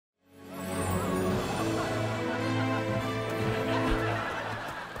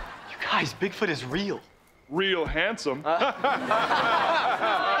Guys, Bigfoot is real. Real handsome. I'm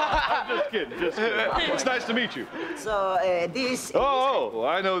just kidding, just kidding. It's nice to meet you. So, this... Oh,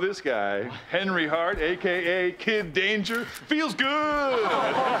 I know this guy. Henry Hart, a.k.a. Kid Danger. Feels good.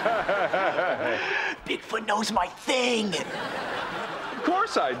 Bigfoot knows my thing. Of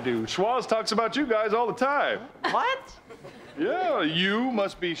course I do. Schwaz talks about you guys all the time. What? Yeah, you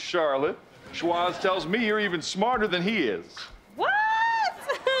must be Charlotte. Schwaz tells me you're even smarter than he is. What?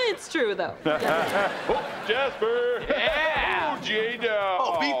 It's true, though. Oh, Jasper. Yeah. Oh, J-Dog.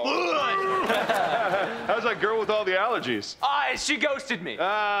 Oh, Bigfoot. How's that girl with all the allergies? She ghosted me.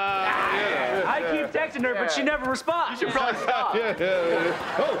 Yeah. I keep texting her, but she never responds. You should probably stop.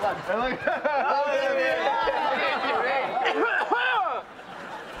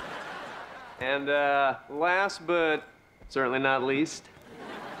 And last but certainly not least.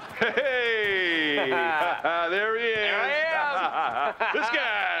 Hey! There he is. There I am. This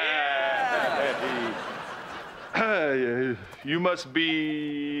guy. You must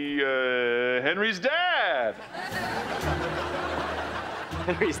be Henry's dad.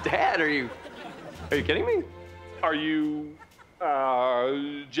 Henry's dad? Are you kidding me? Are you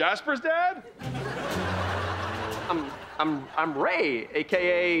Jasper's dad? I'm Ray,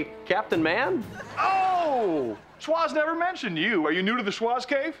 aka Captain Man. Oh! Schwaz never mentioned you. Are you new to the Schwaz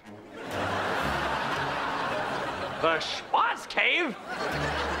Cave? The Schwaz Cave?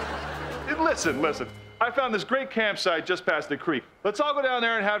 Listen. I found this great campsite just past the creek. Let's all go down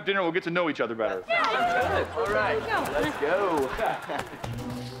there and have dinner. We'll get to know each other better. Good. All right. Let's go.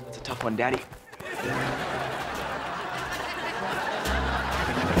 It's a tough one, Daddy.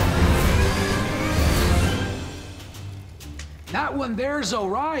 That one there's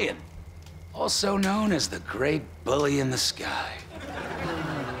Orion, also known as the Great Bully in the Sky.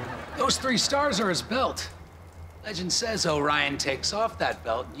 Those 3 stars are his belt. Legend says Orion takes off that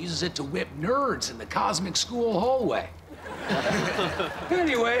belt and uses it to whip nerds in the cosmic school hallway.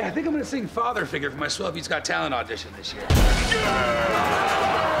 Anyway, I think I'm gonna sing Father Figure for my Swellbeats Got Talent audition this year.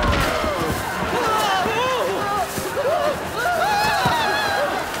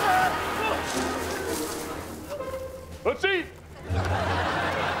 Let's eat.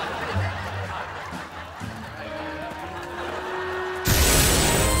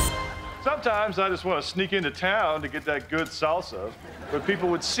 Sometimes I just want to sneak into town to get that good salsa, but people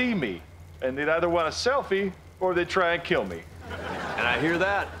would see me, and they'd either want a selfie or they'd try and kill me. And I hear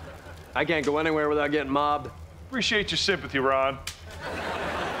that. I can't go anywhere without getting mobbed. Appreciate your sympathy, Ron.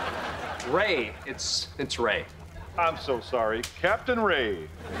 Ray, it's Ray. I'm so sorry. Captain Ray.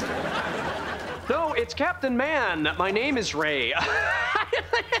 No, it's Captain Man. My name is Ray.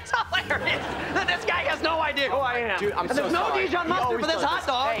 It's hilarious. This guy has no idea who I am. Dude, I'm and so there's no sorry. Dijon mustard for this hot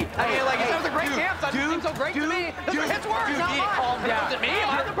dog. Hey, I mean, like, hey, it was a great dude, campsite. It seems so great to me. It's worse, dude, not mine. calm down. Is it me? Am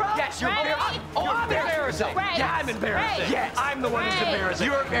I the problem? Yes, you're embarrassing. Oh, I'm embarrassing. Yeah, I'm embarrassing. Yes. I'm the one who's embarrassing.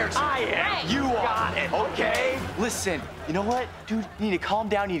 You're embarrassing. I am. You are. Got it. Okay? Listen, you know what? Dude, you need to calm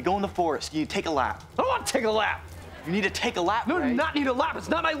down. You need to go in the forest. You need to take a lap. I want to take a lap. You need to take a lap, No, Ray. do not need a lap. It's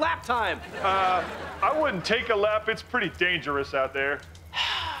not my lap time. I wouldn't take a lap. It's pretty dangerous out there.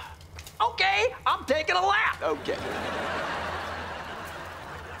 Okay, I'm taking a lap. Okay.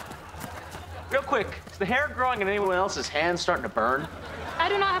 Real quick, is the hair growing in anyone else's hands starting to burn? I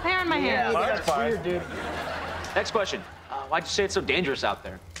do not have hair in my hair. That's fine. Next question. Why'd you say it's so dangerous out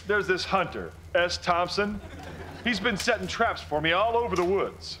there? There's this hunter, S. Thompson. He's been setting traps for me all over the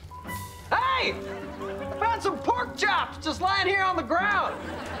woods. Hey! Found some pork chops just lying here on the ground.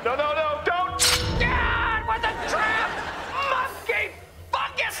 No, don't! God, what a trap! Monkey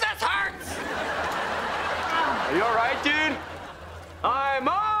fungus, this hurts! Are you all right, dude? I'm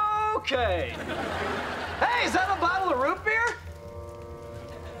okay. Hey, is that a bottle of root beer?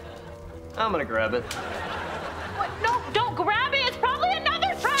 I'm gonna grab it. What? No, don't grab it. It's probably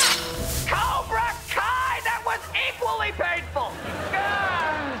another trap. Cobra Kai, that was equally painful.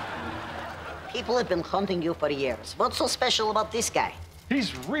 People have been hunting you for years. What's so special about this guy?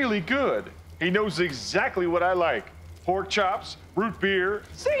 He's really good. He knows exactly what I like. Pork chops, root beer.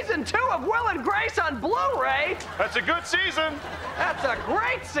 Season 2 of Will and Grace on Blu-ray. That's a good season. That's a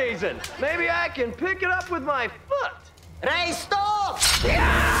great season. Maybe I can pick it up with my foot. Ray, stop!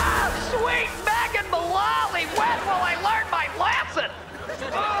 Yeah! Sweet Megan Mullally, when will I learn my lesson?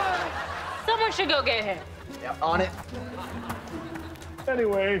 Someone should go get him. Yeah, on it.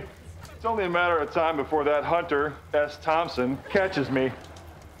 Anyway, it's only a matter of time before that hunter, S. Thompson, catches me.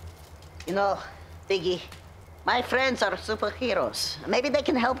 You know, Biggie, my friends are superheroes. Maybe they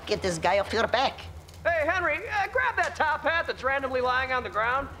can help get this guy off your back. Hey, Henry, grab that top hat that's randomly lying on the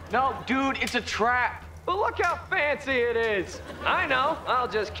ground. No, dude, it's a trap. But look how fancy it is. I know. I'll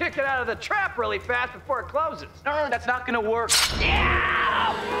just kick it out of the trap really fast before it closes. No, that's not gonna work.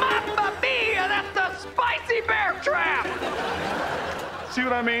 Yeah! Mamma mia! That's the spicy bear trap! See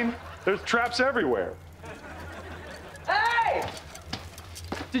what I mean? There's traps everywhere. Hey!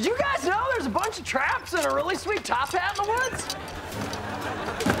 Did you guys know there's a bunch of traps and a really sweet top hat in the woods?